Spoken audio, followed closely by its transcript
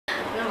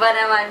ba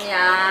naman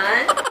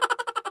yan?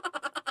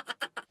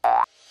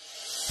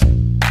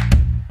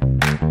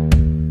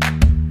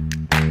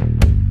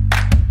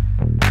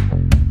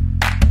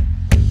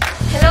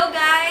 Hello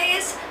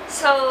guys!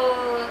 So,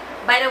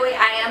 by the way,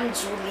 I am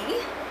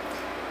Julie.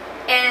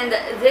 And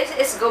this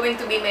is going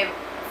to be my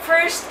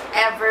first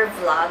ever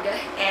vlog.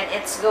 And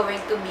it's going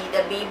to be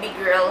the baby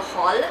girl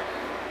haul.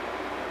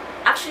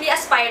 Actually,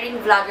 aspiring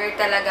vlogger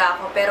talaga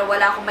ako, pero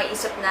wala akong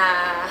maisip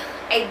na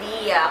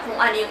idea kung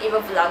ano yung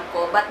iba-vlog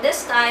ko. But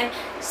this time,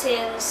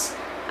 since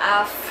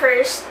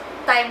first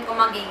time ko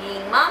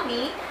magiging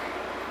mommy,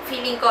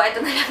 feeling ko ito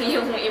na lang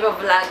yung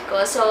iba-vlog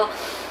ko. So,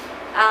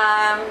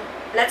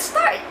 let's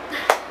start!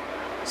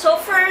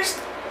 So, first,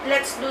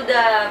 let's do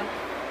the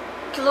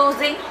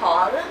clothing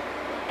haul.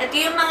 Ito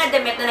yung mga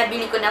damit na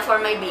nabili ko na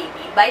for my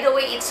baby. By the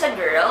way, it's a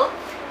girl.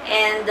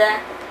 And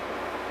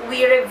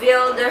we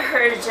revealed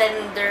her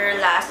gender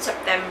last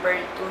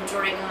September 2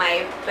 during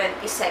my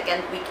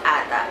 22nd week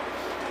ata.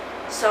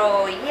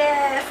 So,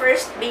 yeah,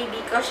 first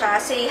baby ko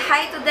siya. Say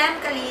hi to them,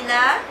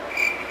 Calilah.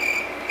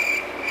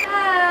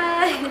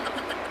 Hi!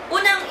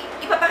 Unang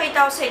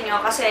ipapakita ko sa inyo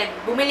kasi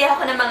bumili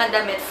ako ng mga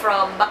damit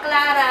from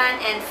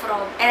Baclaran and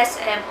from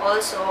SM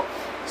also.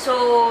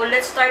 So,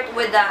 let's start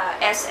with the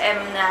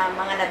SM na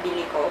mga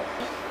nabili ko.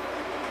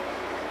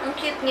 Ang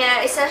cute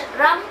niya. Isa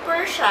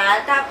romper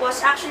siya.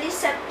 Tapos, actually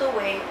set to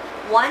wear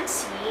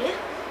onesie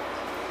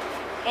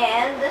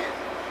and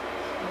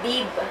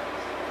bib.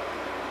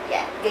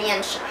 Yan.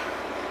 Ganyan siya.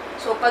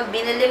 So, pag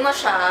binili mo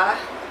siya,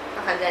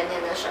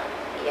 nakaganyan na siya.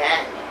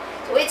 Yan.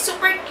 So, it's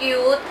super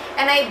cute.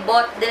 And I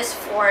bought this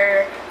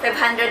for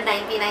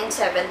 $599.75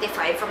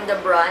 from the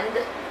brand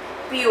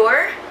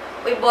Pure.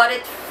 We bought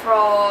it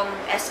from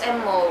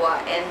SM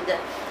MOA. And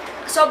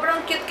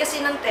sobrang cute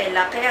kasi ng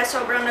tela. Kaya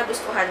sobrang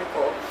nagustuhan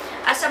ko.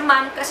 As a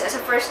mom, kasi as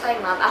a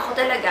first-time mom, ako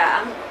talaga,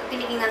 ang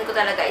tinitingnan ko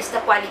talaga is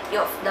the quality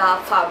of the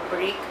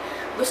fabric.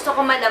 Gusto ko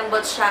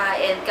malambot siya,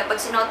 and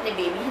kapag sinuot ni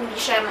baby, hindi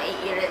siya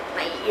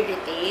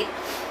mai-irritate.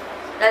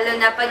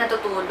 Lalo na pag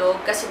natutulog,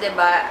 kasi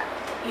diba,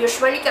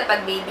 usually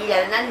kapag baby,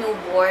 lalo na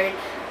newborn,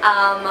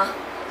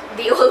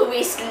 they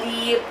always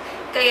sleep.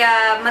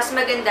 Kaya, mas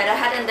maganda,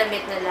 lahat ng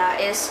damit nila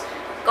is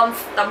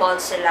comfortable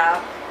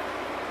sila.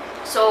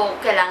 So,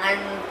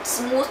 kailangan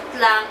smooth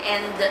lang,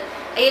 and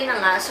ayun na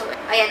nga. So,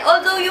 ayan.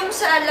 Although, yung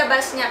sa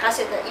labas niya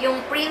kasi, yung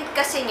print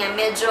kasi niya,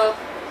 medyo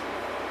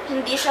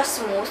hindi siya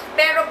smooth.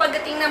 Pero,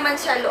 pagdating naman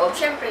sa loob,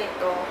 syempre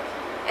ito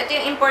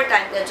yung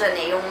importante dyan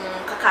eh, yung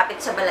kakapit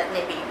sa balat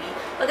ni baby.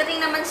 Pagdating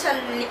naman sa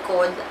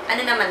likod,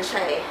 ano naman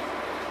siya eh,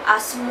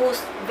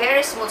 smooth,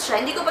 very smooth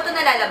siya. Hindi ko pa ito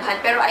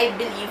nalalabhan, pero I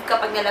believe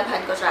kapag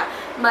nalabhan ko siya,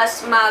 mas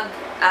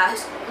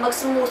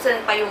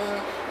mag-smoothen pa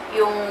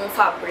yung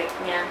fabric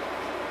niya.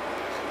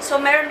 So,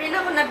 meron din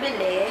ako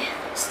nabili.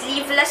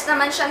 Sleeveless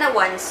naman siya na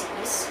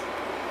onesies.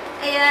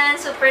 Ayan,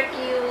 super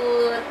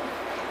cute.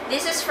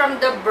 This is from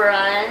the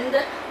brand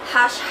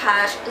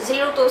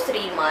 #0 to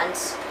 3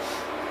 months.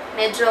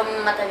 Medyo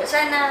matagal.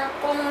 Sana,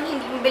 kung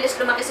hindi bilis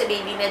lumaki si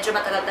baby, medyo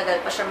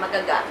matagal-tagal pa siya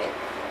magagamit.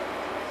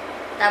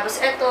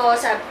 Tapos, ito,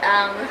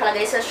 ang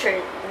nakalagay sa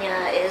shirt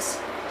niya is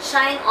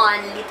Shine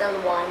On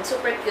Little One.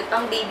 Super cute.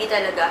 Pang baby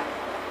talaga.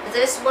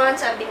 This one,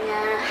 sabi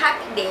niya,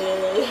 Happy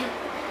Day.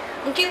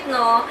 Ang cute,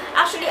 no?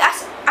 Actually,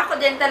 as ako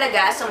din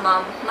talaga, as a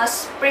mom,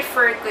 mas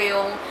prefer ko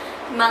yung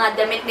mga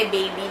damit ni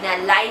baby na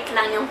light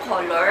lang yung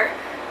color.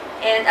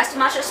 And as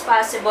much as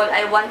possible,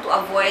 I want to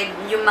avoid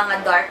yung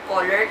mga dark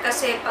color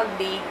kasi pag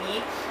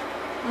baby,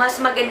 mas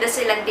maganda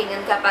silang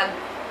tingin kapag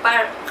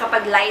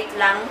light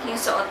lang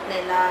yung suot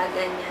nila,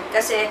 ganyan.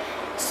 Kasi,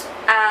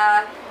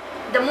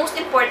 the most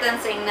important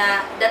thing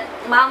that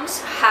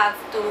moms have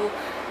to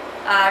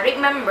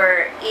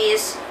remember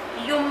is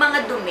yung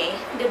mga dumi,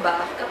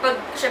 diba?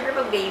 Syempre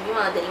pag baby,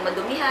 mga daling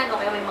madumihan,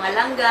 o kaya may mga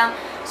langgam.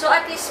 So,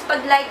 at least,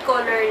 pag light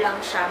color lang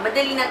siya,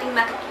 madali nating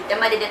makikita,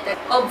 madidetect.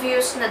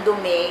 Obvious na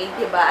dumi,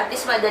 diba? At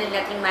least, madali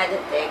nating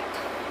madetect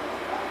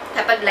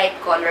kapag light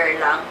color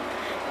lang.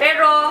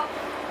 Pero,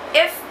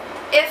 if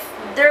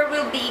there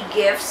will be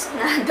gifts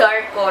na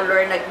dark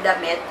color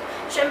nagdamit,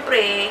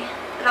 syempre,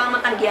 kailangan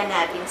matanggihan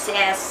natin,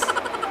 sis.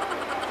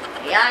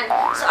 Ayan.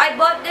 So, I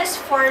bought this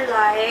for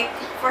like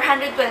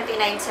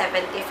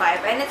 $429.75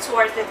 and it's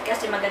worth it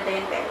kasi maganda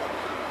yung tela.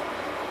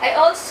 I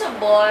also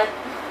bought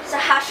sa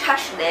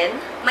 ##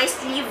 din. May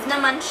sleeve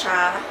naman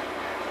siya.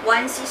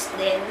 Onesies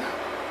din.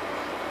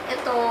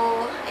 Ito,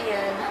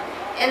 ayan.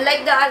 And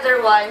like the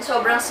other one,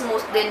 sobrang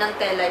smooth din ng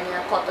tela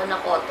niya. Cotton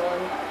na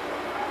cotton.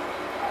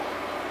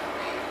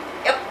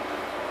 Yep.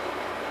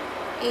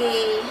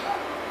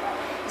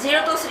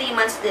 0 to 3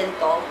 months din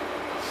to.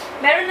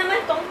 Meron naman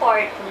tong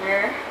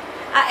partner.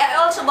 I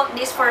also bought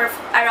this for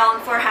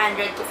around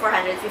 400 to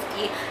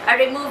 450. I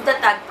removed the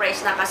tag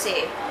price na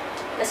kasi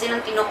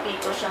nung tinukli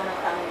ko siya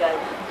natanggal.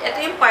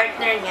 Ito yung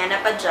partner niya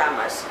na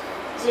pajamas.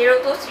 0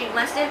 to 3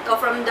 months din to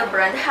from the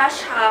brand ##.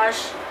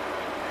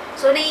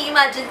 So,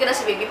 nai-imagine ko na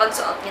si baby pag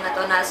suot niya na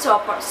to na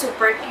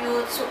super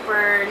cute,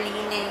 super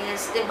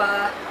linis,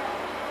 diba?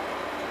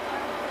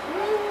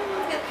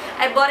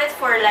 I bought it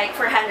for like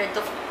 400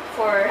 to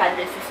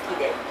 450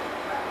 din.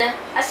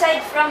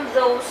 Aside from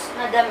those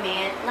na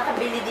damit,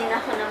 nakabili din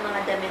ako ng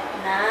mga damit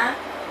na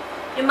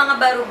yung mga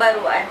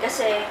baru-baruan.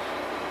 Kasi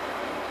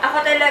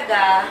ako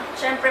talaga,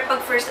 syempre pag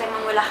first time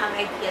wala kang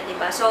idea,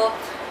 diba? So,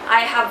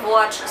 I have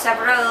watched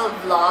several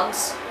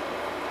vlogs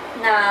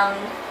ng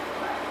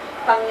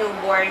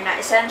pang-newborn na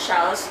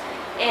essentials.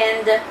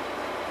 And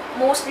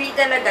mostly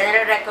talaga,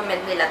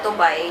 nare-recommend nila to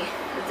buy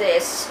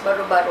this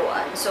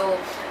baru-baruan. So,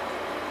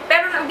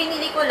 pero ang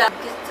binili ko lang,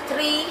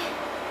 3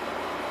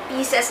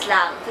 pieces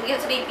lang. 3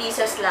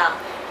 pieces lang.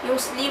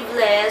 Yung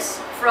sleeveless,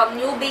 from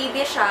New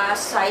Baby siya,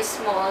 size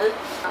small.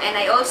 And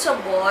I also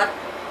bought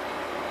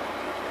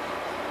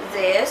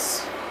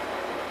this.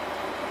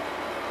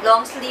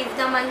 Long sleeve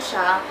naman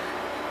siya.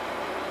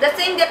 The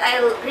thing that I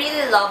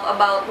really love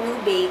about New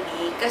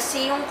Baby,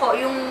 kasi yung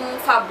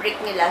fabric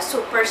nila,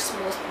 super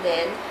smooth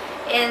din.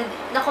 And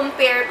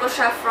na-compare ko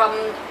siya from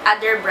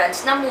other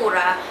brands na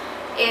mura.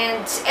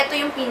 And ito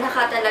yung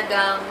pinaka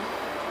talagang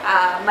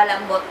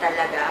malambot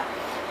talaga.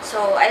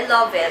 So, I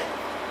love it.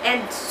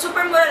 And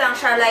super mura lang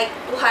siya, like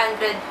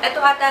 200. Ito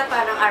ata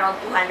parang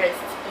around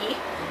 250.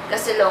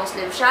 Kasi long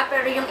sleeve siya.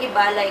 Pero yung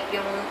iba, like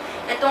yung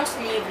itong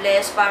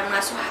sleeveless, parang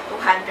nasa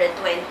 220.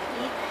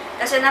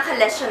 Kasi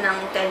naka-less siya ng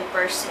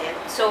 10%.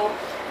 So,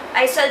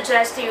 I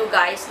suggest to you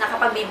guys na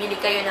kapag bibili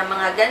kayo ng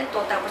mga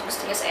ganito, tapos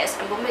gusto niyo sa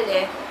SM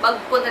bumili,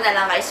 magpunta na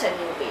lang kayo sa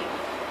New Baby.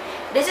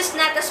 This is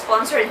not a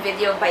sponsored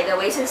video, by the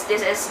way, since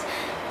this is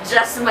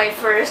just my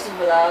first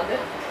vlog.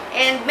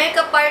 And may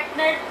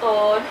ka-partner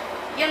to,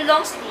 yung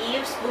long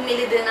sleeves,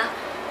 bumili din na.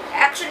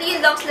 Actually,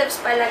 yung long sleeves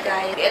pala,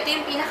 guys. Ito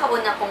yung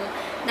pinakauna kong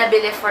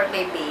nabili for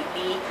my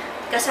baby.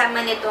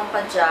 Kasama nitong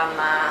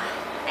pajama.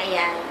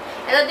 Ayan.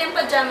 Ito din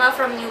pajama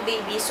from New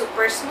Baby.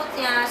 Super smooth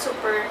niya.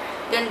 Super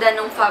ganda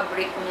ng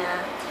fabric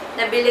niya.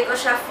 Nabili ko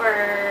siya for,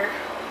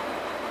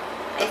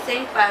 I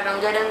think, parang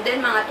ganun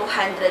din, mga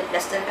 200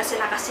 plus din kasi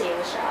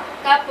nakasale siya.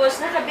 Tapos,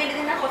 nakabili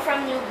din ako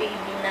from New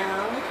Baby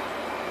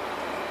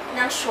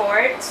ng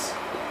shorts.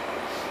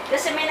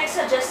 Kasi may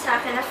nagsuggest sa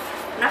akin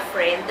na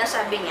friend na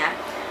sabi niya,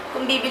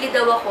 kung bibili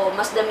daw ako,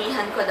 mas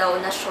damihan ko daw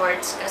na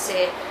shorts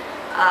kasi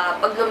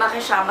pag lumaki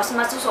siya, mas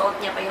masusuot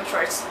niya pa yung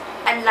shorts.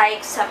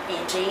 Unlike sa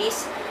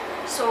PJs.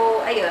 So,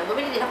 ayun,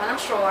 bumili din ako ng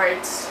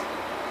shorts.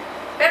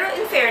 Pero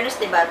in fairness,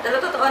 diba?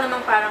 Totoo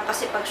naman parang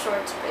kasi pag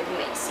shorts, pwede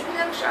may isip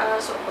lang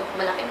siya. So, pag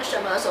malaki na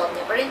siya, masusuot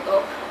niya pa rin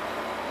to.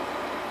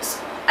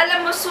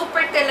 Alam mo,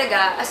 super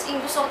talaga. As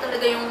in, gusto ko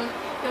talaga yung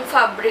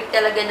fabric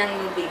talaga ng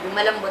New Baby.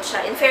 Malambot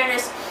siya. In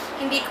fairness,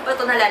 hindi ko pa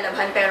ito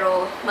nalalabhan,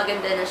 pero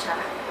maganda na siya.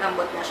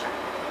 Lambot na siya.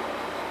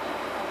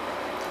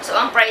 So,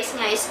 ang price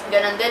niya is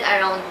ganun din,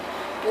 around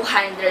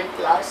 200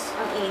 plus.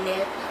 Ang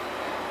init.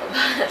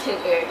 Tabahan natin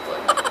yung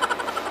aircon.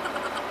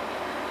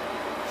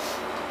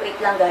 Wait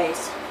lang,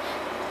 guys.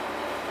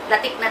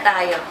 Latik na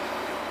tayo.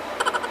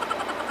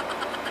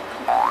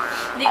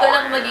 Hindi ko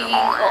lang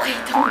magiging okay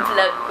itong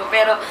vlog ko,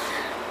 pero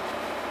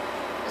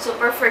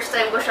super first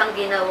time ko siyang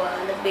ginawa.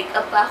 Nag-bake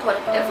up pa ako.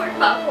 Nag-effort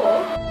pa ako.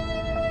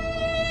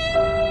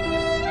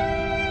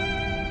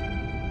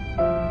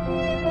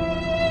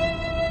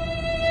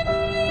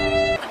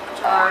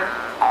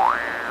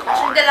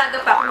 Actually, dalaga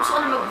pa ako. Gusto ko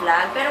na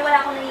mag-vlog, pero wala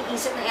akong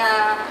naiisip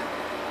na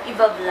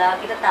iba-vlog,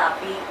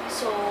 ita-topic.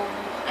 So,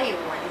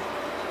 ayun.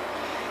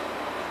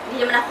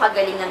 Hindi naman ako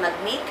kagaling na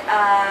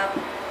mag-makeup.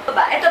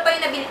 Ito pa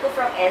yung nabili ko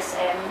from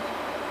SM.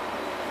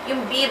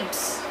 Yung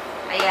bibs.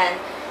 Ayan.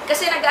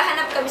 Kasi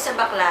naghahanap kami sa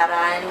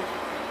Baclaran.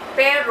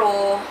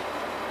 Pero,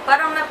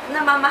 parang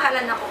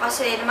namamahalan ako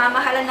kasi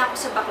namamahalan ako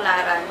sa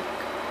Baclaran.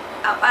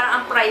 Parang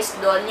ang price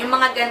doon, yung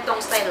mga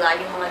gantong style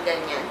yung mga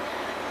ganyan.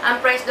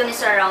 Ang price doon is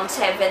around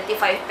 75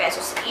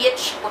 pesos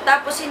each.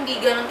 Tapos, hindi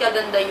ganun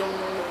kaganda yung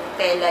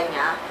tela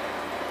niya.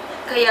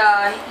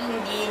 Kaya,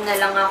 hindi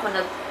na lang ako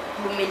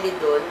bumili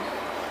doon.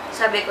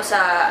 Sabi ko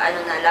sa,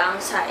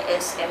 sa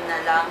SM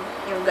na lang,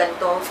 yung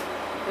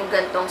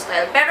gantong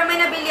style. Pero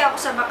may nabili ako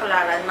sa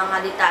Baclaran, mga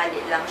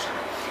detalye lang siya.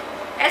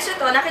 So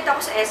ito, nakita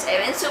ko sa SM,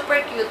 and super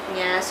cute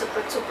niya.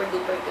 Super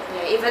duper cute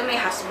niya. Even my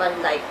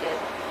husband liked it.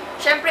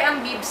 Siyempre,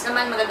 ang bibs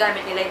naman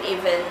magagamit nila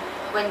even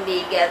when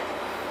they get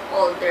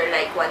older,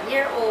 like 1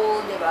 year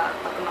old, diba?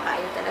 Pag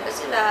kumakain talaga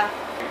sila.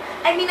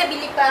 I mean,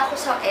 nabili pa ako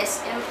sa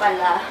SM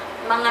pala,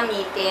 mga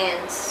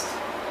mittens.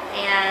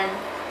 Ayan.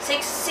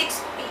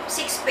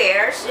 6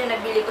 pairs yung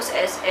nabili ko sa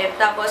SM.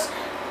 Tapos,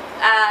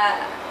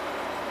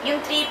 yung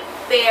 3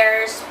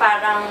 pairs,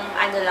 parang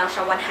lang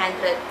siya,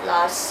 100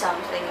 plus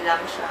something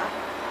lang siya.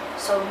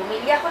 So,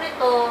 bumili ako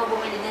nito.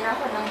 Bumili din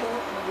ako ng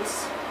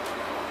booties.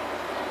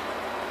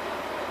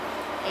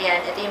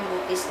 Ayan, ito yung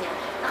booties niya.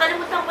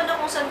 Nakalimutan ko na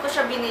kung saan ko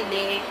siya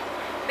binili.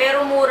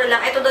 Pero mura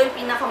lang. Ito daw yung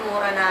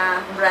pinakamura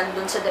na brand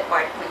dun sa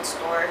department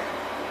store.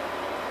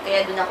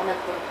 Kaya dun ako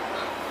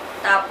nagpunta.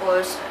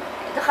 Tapos,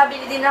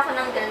 nakabili din ako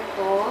ng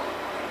ganito.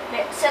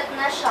 Set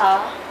na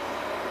siya.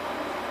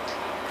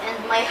 And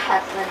may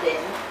hat na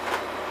din.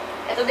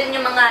 Ito din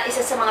yung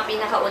isa sa mga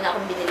pinakauna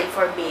kong binili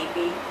for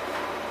baby.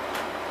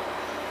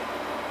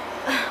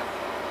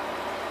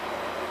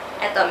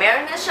 Ito,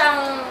 meron na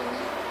siyang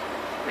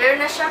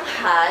Meron na siyang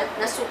hat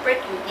na super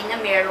cutie na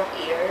merong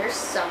ears,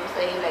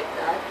 something like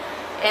that.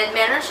 And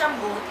meron siyang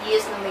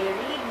booties na may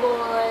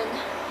ribbon.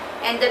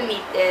 And the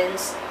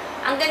mittens.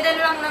 Ang ganda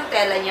lang ng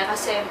tela niya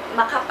kasi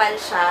makapal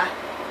siya.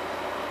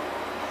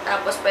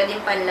 Tapos pwedeng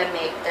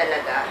panlamig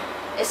talaga.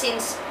 Eh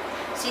since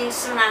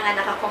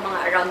nanganak ako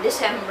mga around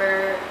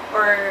December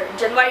or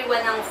January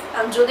 1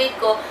 ang due date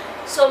ko,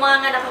 so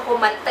mga anak ako,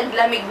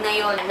 taglamig na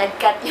yon.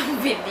 Nag-cut yung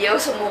video,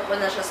 sumuko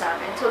na siya sa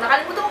akin. So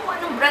nakalimutan ko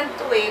kung anong brand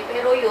to eh.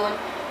 Pero yun,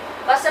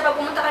 basta pag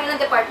pumunta kayo ng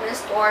department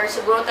store,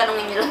 siguro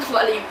tanongin nyo lang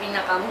wala yung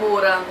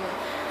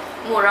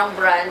murang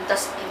brand,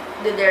 tas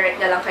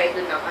i-direct na lang kayo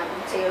dun ng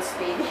sales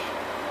lady.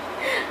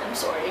 I'm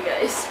sorry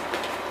guys.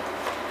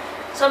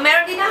 So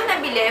meron din ako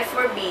nabili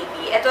for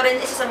baby. Ito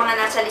rin isa sa mga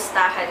nasa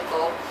listahan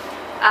ko.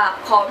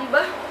 Comb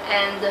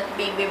and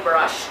baby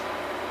brush.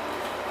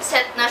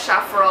 Set na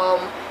siya from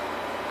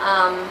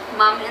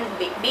Mom and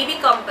Baby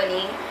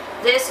Company.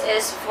 This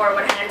is for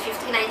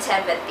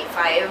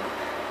 $159.75.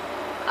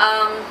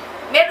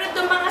 Meron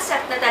doon mga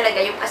set na talaga,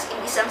 yung as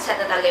in isang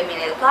set na talaga, may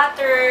nail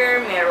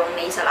cutter, merong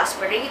nasal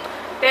aspirator.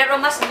 Pero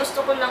mas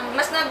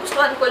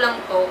nagustuhan ko lang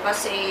to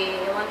kasi,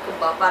 ewan ko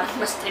ba, parang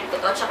mas trip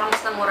ko to, at saka mas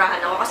namurahan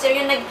ako. Kasi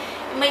yung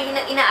may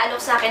inaalok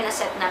sa akin na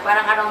set na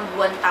parang around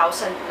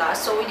 1,000 plus,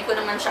 so hindi ko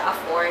naman siya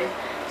afford.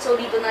 So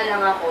dito na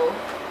lang ako.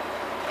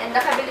 And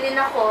nakabili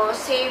din ako,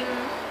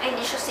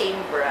 hindi siya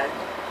same brand.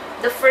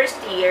 The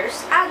First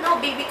Years, no,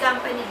 Baby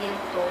Company din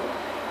to.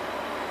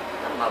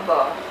 Tama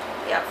ba?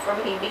 Yeah, from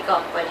Baby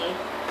Company.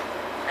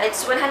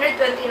 It's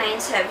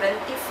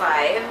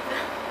 $129.75.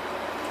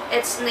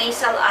 It's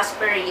nasal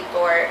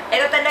aspirator.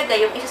 Ito talaga,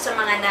 yung isa sa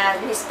mga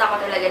na-lista ko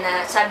talaga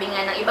na sabi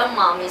nga ng ibang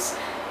mommies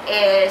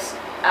is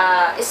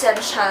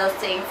essential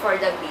thing for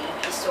the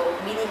baby. So,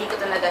 binili ko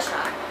talaga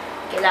siya.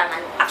 Kailangan.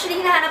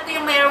 Actually, hinahanap ko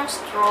yung mayroong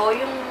straw.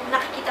 Yung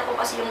nakikita ko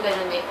kasi yung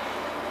ganun eh.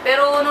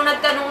 Pero, nung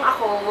nagtanong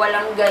ako,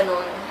 walang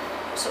ganun.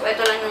 So,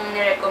 ito lang yung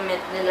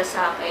nirecommend nila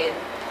sa akin.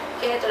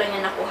 Kaya ito lang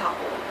yung nakuha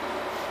ko.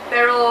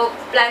 Pero,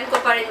 plan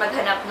ko pa rin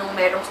maghanap ng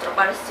mayroong straw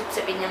para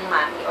sipsipin ng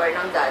mommy or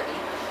ng daddy.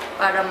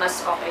 Para mas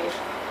okay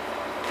siya.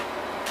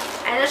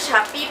 Ano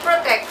siya? Pee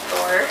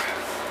protector.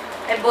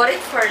 I bought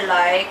it for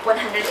like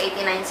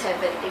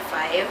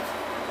 $189.75.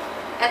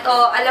 Ito,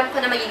 alam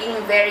ko na magiging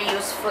very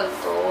useful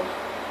to.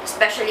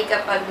 Especially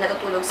kapag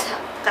natutulog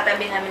sa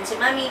katabi namin si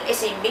mommy,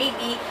 si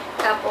baby.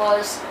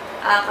 Tapos,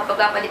 kapag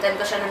papalitan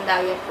ko siya ng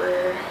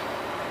diaper,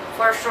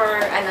 for sure,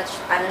 ano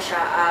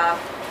siya,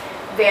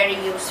 very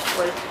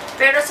useful.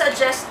 Pero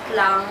suggest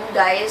lang,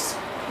 guys,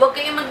 huwag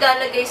kayong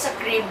maglalagay sa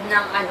crib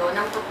ng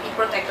ng pee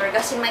protector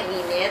kasi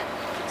mainit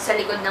sa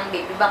likod ng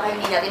baby. Baka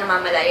hindi natin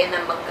namamalayan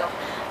na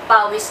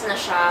magpawis na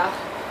siya.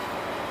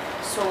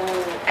 So,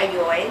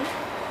 ayun.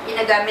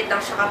 Ginagamit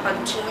lang siya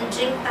kapag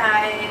changing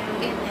time,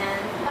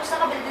 ganyan. Tapos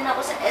nakabili din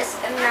ako sa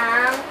SM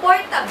ng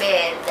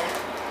portabed.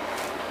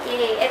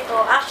 Ito.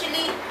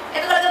 Actually,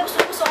 ito talaga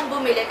gusto kong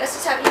bumili kasi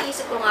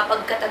naisip ko nga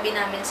pagkatabi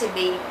namin si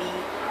baby,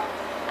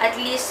 at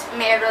least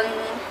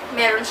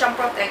meron siyang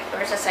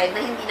protector sa side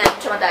na hindi natin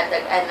siya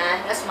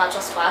madadaganan as much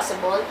as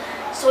possible.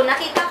 So,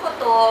 nakita ko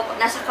to,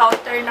 nasa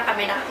counter na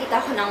kami,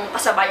 nakakita ko ng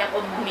kasabayan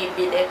ko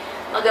bumibili.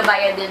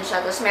 Magabayad din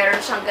siya. Tapos,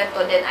 meron siyang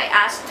ganito. Then, I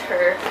asked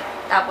her.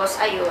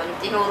 Tapos, ayun,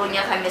 tinuro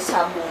niya kami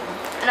sa Bloom.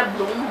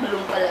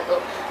 Bloom pala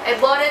to.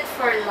 I bought it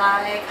for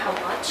like, how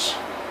much?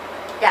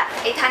 Yeah,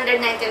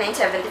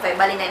 $899.75.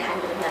 Bali, $900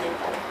 na rin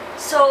pala.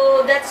 So,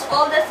 that's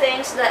all the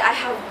things that I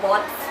have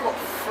bought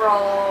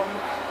from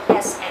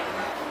SM.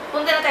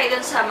 Punta na tayo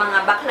dun sa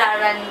mga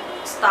Baclaran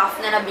stuff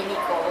na nabili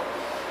ko.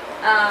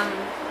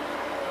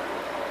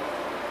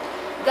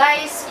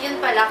 Guys,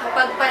 yun pala,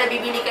 kapag pala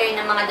bibili kayo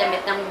ng mga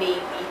damit ng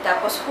baby,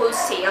 tapos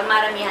wholesale,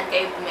 maramihan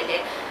kayo bumili,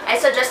 I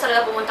suggest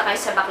talaga pumunta kayo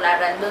sa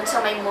Baclaran, dun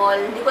sa may mall.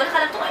 Hindi ko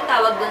nakalato ko yung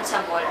tawag dun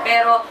sa mall,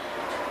 pero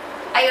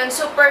ayun,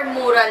 super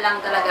mura lang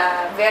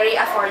talaga. Very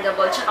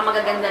affordable, tsaka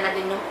magaganda na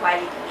din yung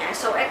quality niya.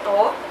 So,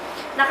 eto,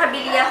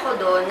 nakabili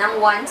ako doon ng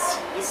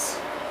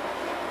onesies.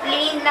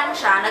 Plain lang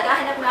siya.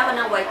 Naghahanap na ako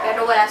ng white,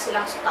 pero wala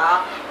silang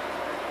stock.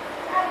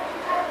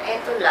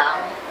 Ito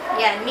lang.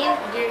 Yan, mint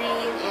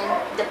green and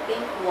the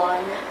pink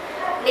one.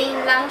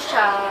 Plain lang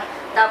siya.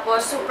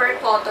 Tapos, super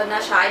cotton na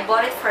siya. I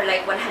bought it for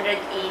like 180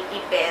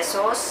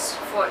 pesos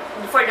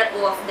for the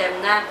two of them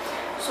na.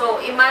 So,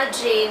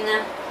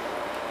 imagine,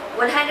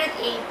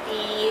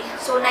 180,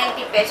 so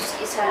 90 pesos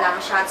isa lang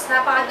siya. Tapos,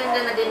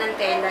 napakaganda na din ng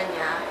tela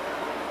niya.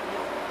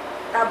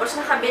 Tapos,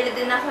 nakabili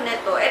din ako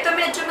nito. Ito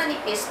medyo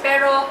manipis,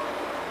 pero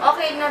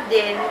okay na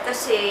din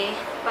kasi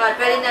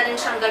pwede na rin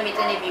siyang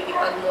gamitin ni baby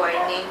pag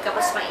morning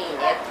kapag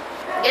mainit.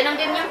 Ganon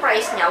din yung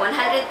price niya,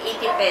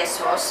 180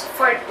 pesos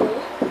for 2.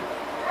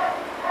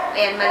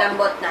 Ayan,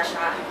 malambot na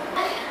siya.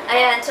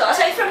 Ayan, so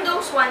aside from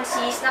those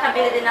onesies,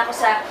 nakabili din ako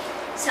sa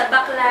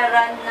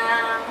Baclaran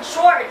ng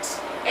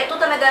shorts. Ito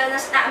talaga,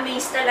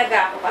 na-amaze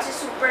talaga ako kasi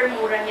super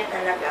mura niya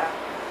talaga.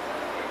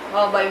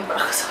 Mababa yung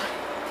bra, sorry.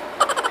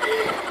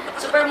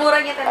 Super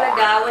mura niya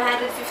talaga,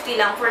 150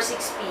 lang for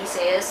 6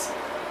 pieces.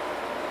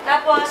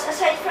 Tapos,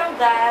 aside from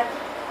that,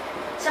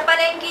 sa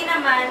palengke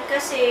naman,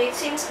 kasi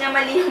since nga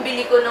mali yung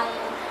bili ko nung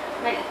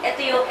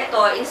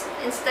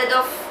Instead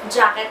of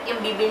jacket yung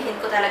bibilhin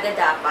ko talaga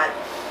dapat,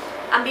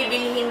 ang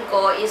bibilhin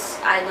ko is,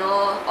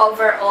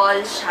 overall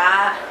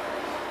siya.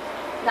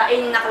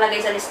 Yung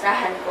nakalagay sa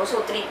listahan ko.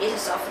 So, 3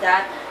 pieces of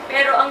that.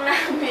 Pero, ang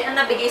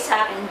nabigay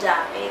sa akin,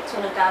 jacket. So,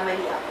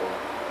 nagkamali ako.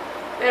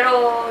 Pero,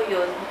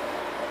 yun.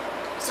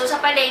 So, sa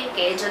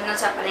palengke, dyan lang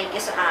sa palengke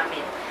sa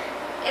amin.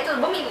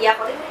 Ito, bumili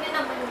ako. Tingnan niyo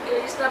naman,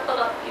 guys.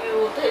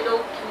 Napaka-cute.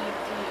 Hello Kitty.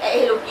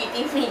 Hello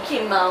Kitty,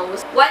 Mickey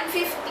Mouse.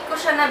 150 ko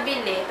siya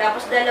nabili.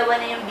 Tapos,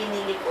 dalawa na yung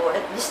binili ko.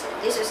 At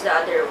this is the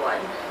other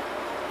one.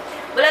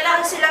 Wala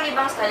na kasi silang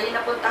ibang style,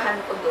 napuntahan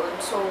ko doon.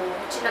 So,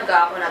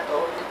 sinaga ako na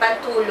to.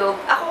 Pantulog.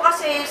 Ako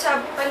kasi,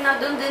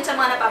 doon din sa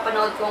mga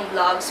napapanood kong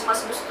vlogs,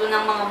 mas gusto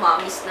ng mga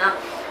mommies na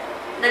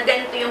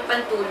ganito yung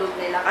pantulog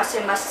nila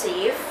kasi mas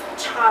safe,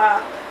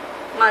 tsaka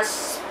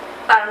mas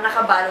parang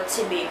nakabalot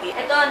si baby.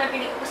 Ito,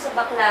 napili ko sa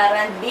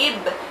Baclaran,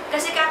 bib.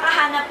 Kasi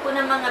kakahanap ko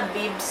ng mga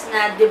bibs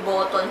na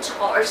de-button,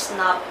 tsaka or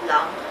snap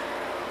lang.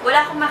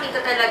 Wala akong makita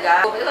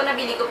talaga. Ito,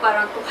 nabili ko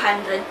parang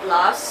 200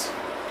 plus.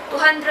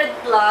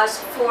 200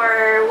 plus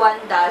for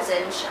 1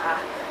 dozen siya.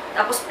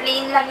 Tapos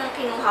plain lang yung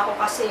kinuha ko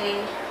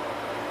kasi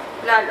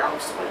wala lang,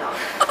 gusto ko lang.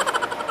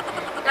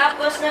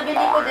 Tapos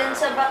nabili ko din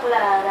sa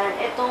Baclaran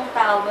itong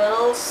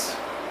towels.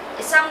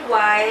 Isang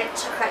white,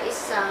 tsaka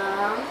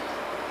isang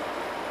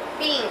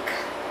pink.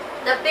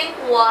 The pink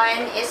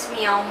one is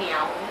meow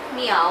meow.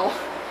 Meow.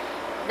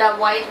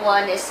 The white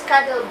one is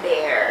cuddle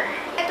bear.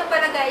 Ito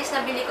pala guys,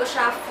 nabili ko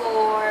siya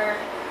for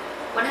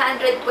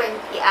 120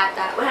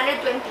 ata.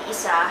 120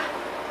 isa.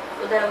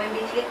 So, dalawa yung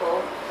binili ko.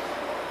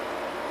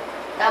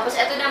 Tapos,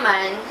 ito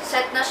naman,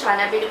 set na siya.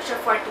 Nabili ko siya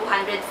for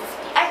 250.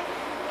 Ay,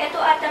 ito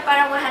ata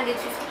parang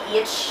 150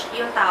 each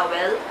yung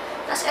towel.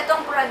 Tapos,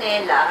 itong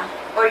pranela,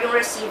 or yung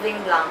receiving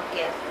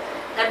blanket,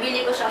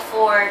 nabili ko siya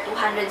for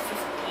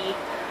 250.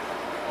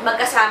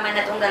 Magkasama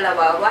na itong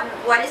dalawa.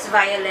 One is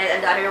violet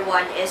and the other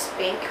one is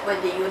pink with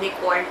the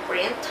unicorn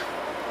print.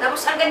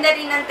 Tapos, ang ganda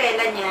rin ng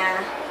tela niya.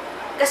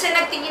 Kasi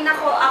nagtingin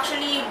ako,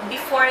 actually,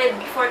 before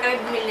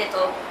kami bumili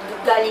nito,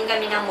 galing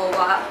kami ng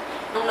MOA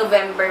noong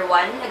November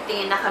 1.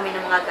 Nagtingin na kami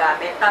ng mga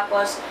gamit.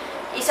 Tapos,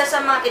 isa sa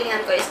mga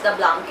tinignan ko is the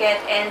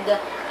blanket. And,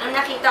 ang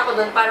nakita ko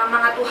doon, parang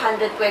mga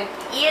 220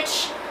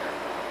 each.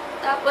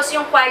 Tapos,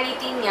 yung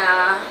quality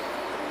niya,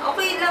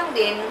 okay lang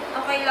din.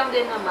 Okay lang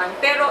din naman.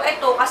 Pero,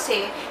 ito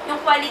kasi, yung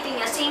quality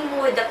niya, same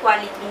with the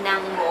quality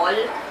ng mall,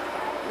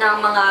 ng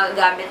mga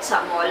gamit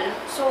sa mall.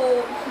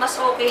 So, mas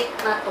okay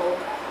na to.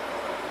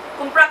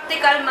 Kung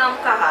practical ma'am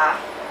ka ha,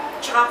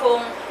 tsaka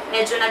kung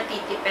medyo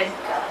nagtitipid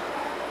ka,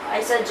 I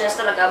suggest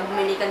talaga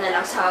bumili ka na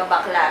lang sa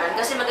Baclaran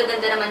kasi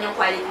magaganda naman yung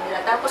quality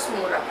nila, tapos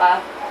mura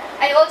pa.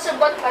 I also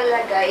bought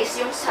pala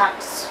guys yung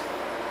socks.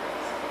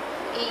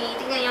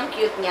 Tingnan yung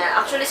cute niya.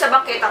 Actually sa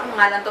bangketa ko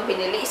nga lang ito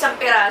binili. Isang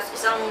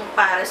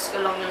pares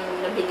ko lang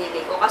yung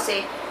binili ko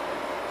kasi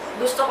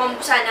gusto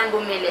kong sanang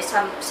bumili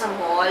sa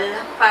mall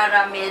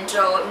para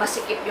medyo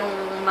masikip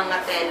yung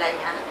mga tela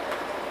niya.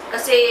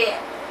 Kasi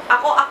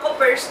Ako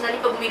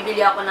personally, pag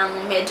bumibili ako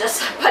ng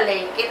medyas sa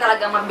palengke,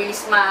 talagang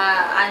mabilis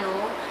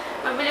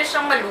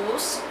siyang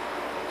malus.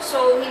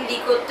 So, hindi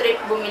ko trip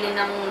bumili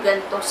ng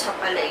ganito sa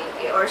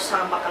palengke or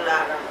sa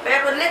Baclaran.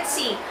 Pero, let's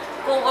see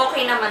kung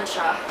okay naman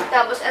siya.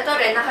 Tapos, ito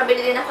rin,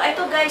 nakabili din ako.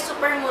 Ito guys,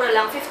 super mura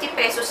lang. 50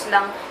 pesos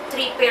lang.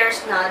 3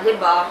 pairs na,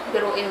 diba?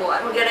 Biruin mo.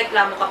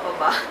 Magreklamo ka pa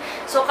ba?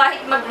 So,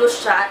 kahit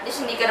mag-loose siya, at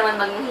least hindi ka naman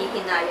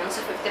maghihinayang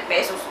sa 50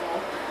 pesos mo.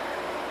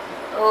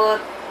 So,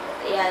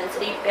 ayan,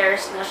 3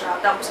 pairs na siya.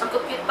 Tapos, ang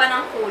cute pa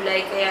ng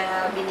kulay,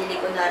 kaya binili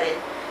ko na rin.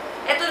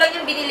 Ito lang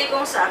yung binili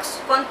kong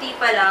socks. Konti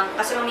pa lang,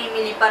 kasi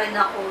mamimili pa rin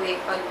ako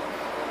pag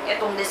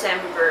itong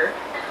December.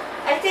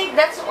 I think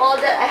that's all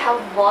that I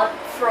have bought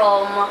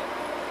from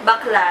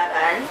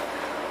Baclaran.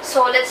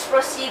 So, let's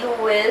proceed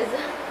with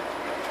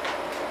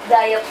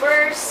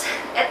diapers.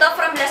 Ito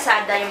from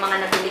Lazada, yung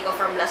mga nabili ko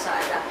from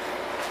Lazada.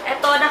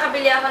 Ito,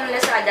 nakabili ako ng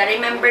Lazada.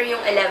 Remember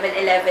yung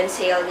 11/11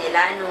 sale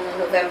nila nung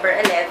November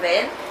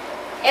 11?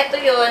 Ito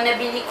yun,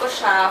 nabili ko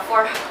siya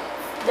for,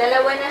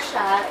 dalawa na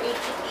siya,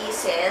 80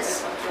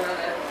 pieces.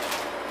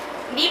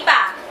 Hindi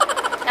pa.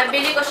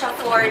 Nabili ko siya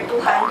for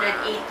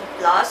 280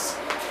 plus.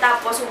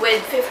 Tapos,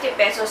 with 50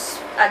 pesos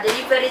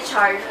delivery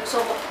charge.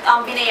 So,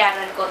 ang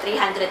binayaran ko,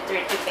 330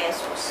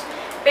 pesos.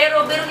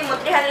 Pero, biruin mo,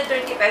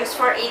 330 pesos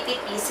for 80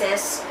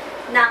 pieces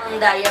ng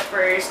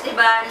diapers.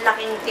 Diba,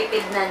 laking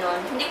tipid na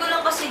nun. Hindi ko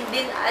lang kasi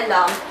din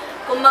alam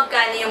kung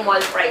magkano yung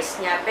mall price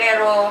niya.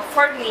 Pero,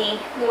 for me,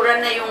 mura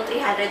na yung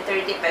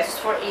 330 pesos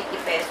for 80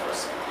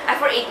 pesos.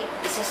 For 80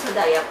 pieces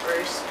na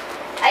diapers.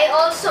 I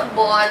also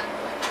bought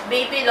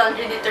baby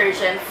laundry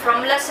detergent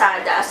from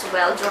Lazada as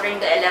well during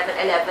the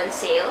 11/11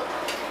 sale.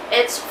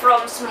 It's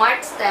from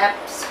Smart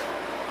Steps.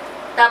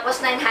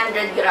 Tapos,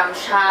 900 grams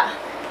siya.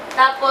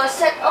 Tapos,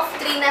 set of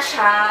 3 na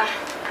siya.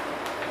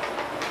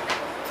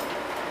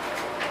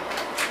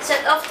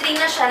 Set of 3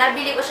 na siya.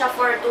 Nabili ko siya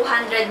for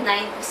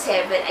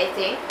 297, I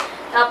think.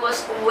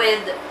 Tapos,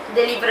 with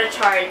delivery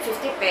charge,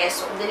 50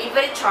 peso.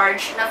 Delivery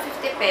charge na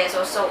 50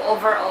 pesos. So,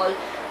 overall,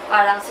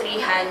 parang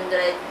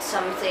 300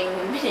 something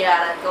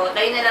binayaran ko.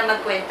 Tayo na lang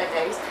magkwenta,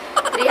 guys.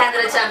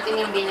 300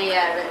 something yung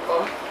binayaran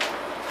ko.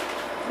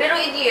 Pero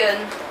hindi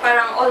yun.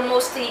 Parang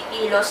almost 3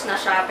 kilos na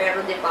siya.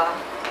 Pero diba,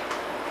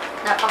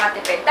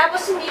 napakatipid.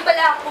 Tapos hindi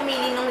pala ako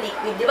pumili ng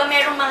liquid. Diba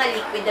merong mga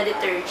liquid na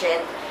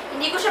detergent?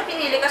 Hindi ko siya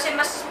pinili kasi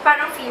mas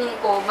parang feeling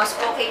ko mas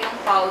okay yung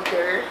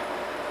powder.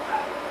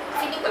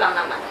 Feeling ko lang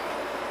naman.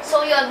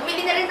 So yun,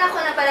 bumili na rin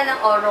ako na pala ng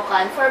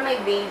Orocan for my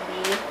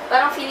baby.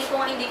 Parang feeling ko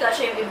nga hindi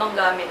kasya yung ibang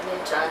gamit niya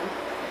dyan.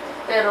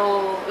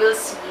 Pero we'll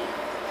see.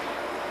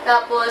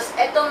 Tapos,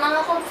 etong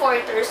mga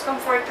comforters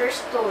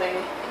to eh.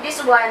 This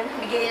one,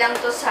 bigay lang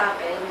to sa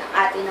akin, ng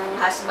ate ng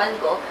husband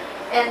ko.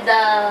 And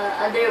the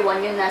other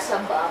one, yung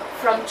nasa back,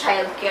 from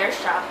childcare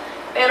siya.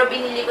 Pero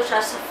binili ko siya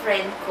sa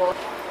friend ko.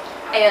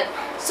 Ayun,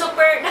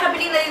 super,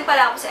 nakabili na rin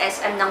pala ako sa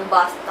SM ng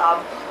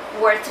bathtub.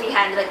 Worth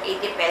 380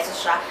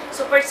 pesos siya.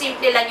 Super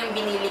simple lang yung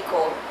binili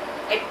ko.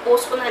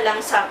 I-post ko na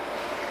lang sa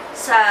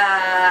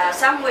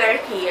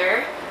somewhere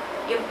here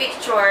yung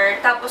picture,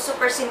 tapos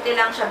super simple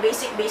lang siya,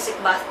 basic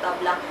bathtub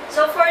lang.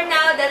 So for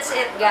now, that's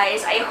it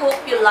guys. I hope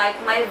you like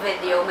my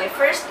video, my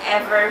first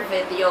ever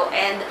video,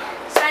 and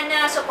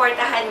sana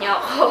supportahan nyo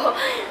ako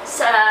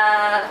sa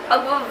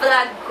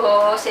pag-vlog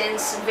ko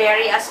since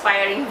very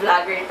aspiring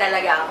vlogger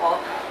talaga ako.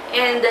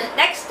 And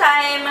next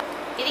time,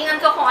 titingnan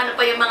ko kung ano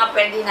pa yung mga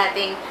pwede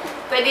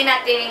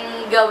nating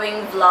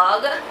gawing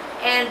vlog.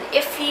 And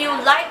if you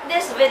like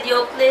this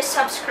video, please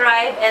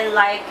subscribe and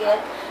like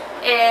it.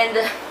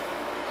 And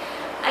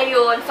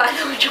ayun,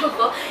 follow nyo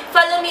ko.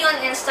 Follow me on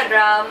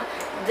Instagram.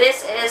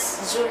 This is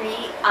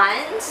Julie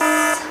Ans.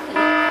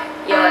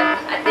 Yun.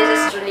 At this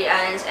is Julie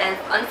Ans. And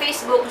on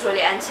Facebook,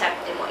 Julie Ans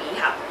Septimo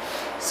Ihap.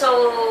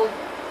 So,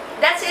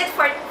 that's it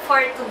for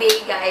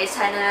today, guys.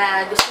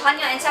 Sana gustuhan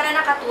nyo and sana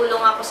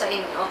nakatulong ako sa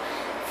inyo.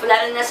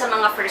 Lalo na sa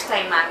mga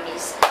first-time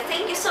mommies.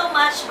 Thank you so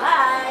much.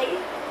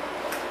 Bye!